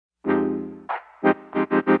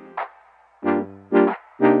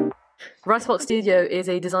Ricebox Studio is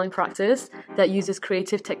a design practice that uses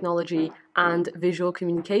creative technology and visual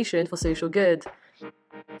communication for social good.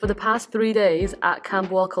 For the past 3 days at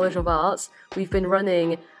UAL College of Arts, we've been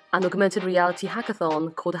running an augmented reality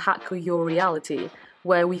hackathon called Hack Your Reality,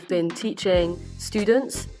 where we've been teaching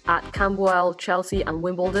students at UAL, Chelsea and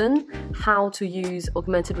Wimbledon how to use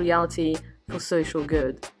augmented reality for social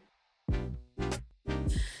good.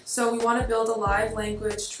 So we want to build a live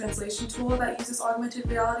language translation tool that uses augmented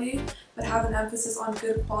reality, but have an emphasis on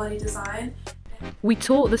good quality design. We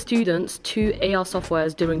taught the students 2 AR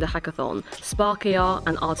softwares during the hackathon, Spark AR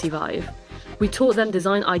and Artivive. We taught them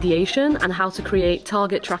design ideation and how to create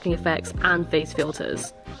target tracking effects and face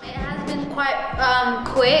filters. It has been quite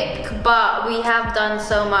quick, but we have done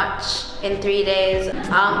so much in 3 days.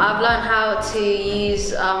 I've learned how to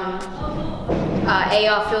use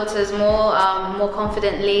AR filters more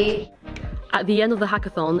confidently. At the end of the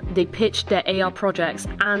hackathon, they pitched their AR projects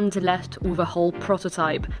and left with a whole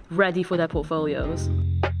prototype ready for their portfolios.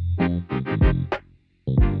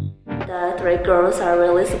 The 3 girls are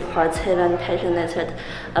really supportive and passionate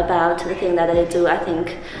about the thing that they do. I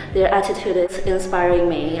think their attitude is inspiring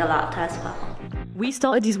me a lot as well. We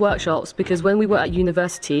started these workshops because when we were at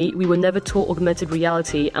university, we were never taught augmented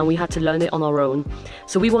reality and we had to learn it on our own.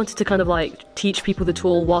 So we wanted to kind of teach people the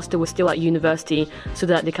tool whilst they were still at university so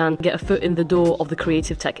that they can get a foot in the door of the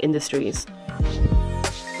creative tech industries.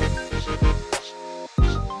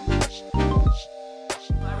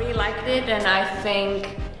 I really liked it, and I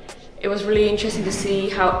think it was really interesting to see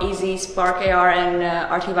how easy Spark AR and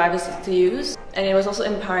Artivive is to use. And it was also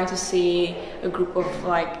empowering to see a group of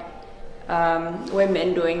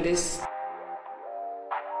women doing this.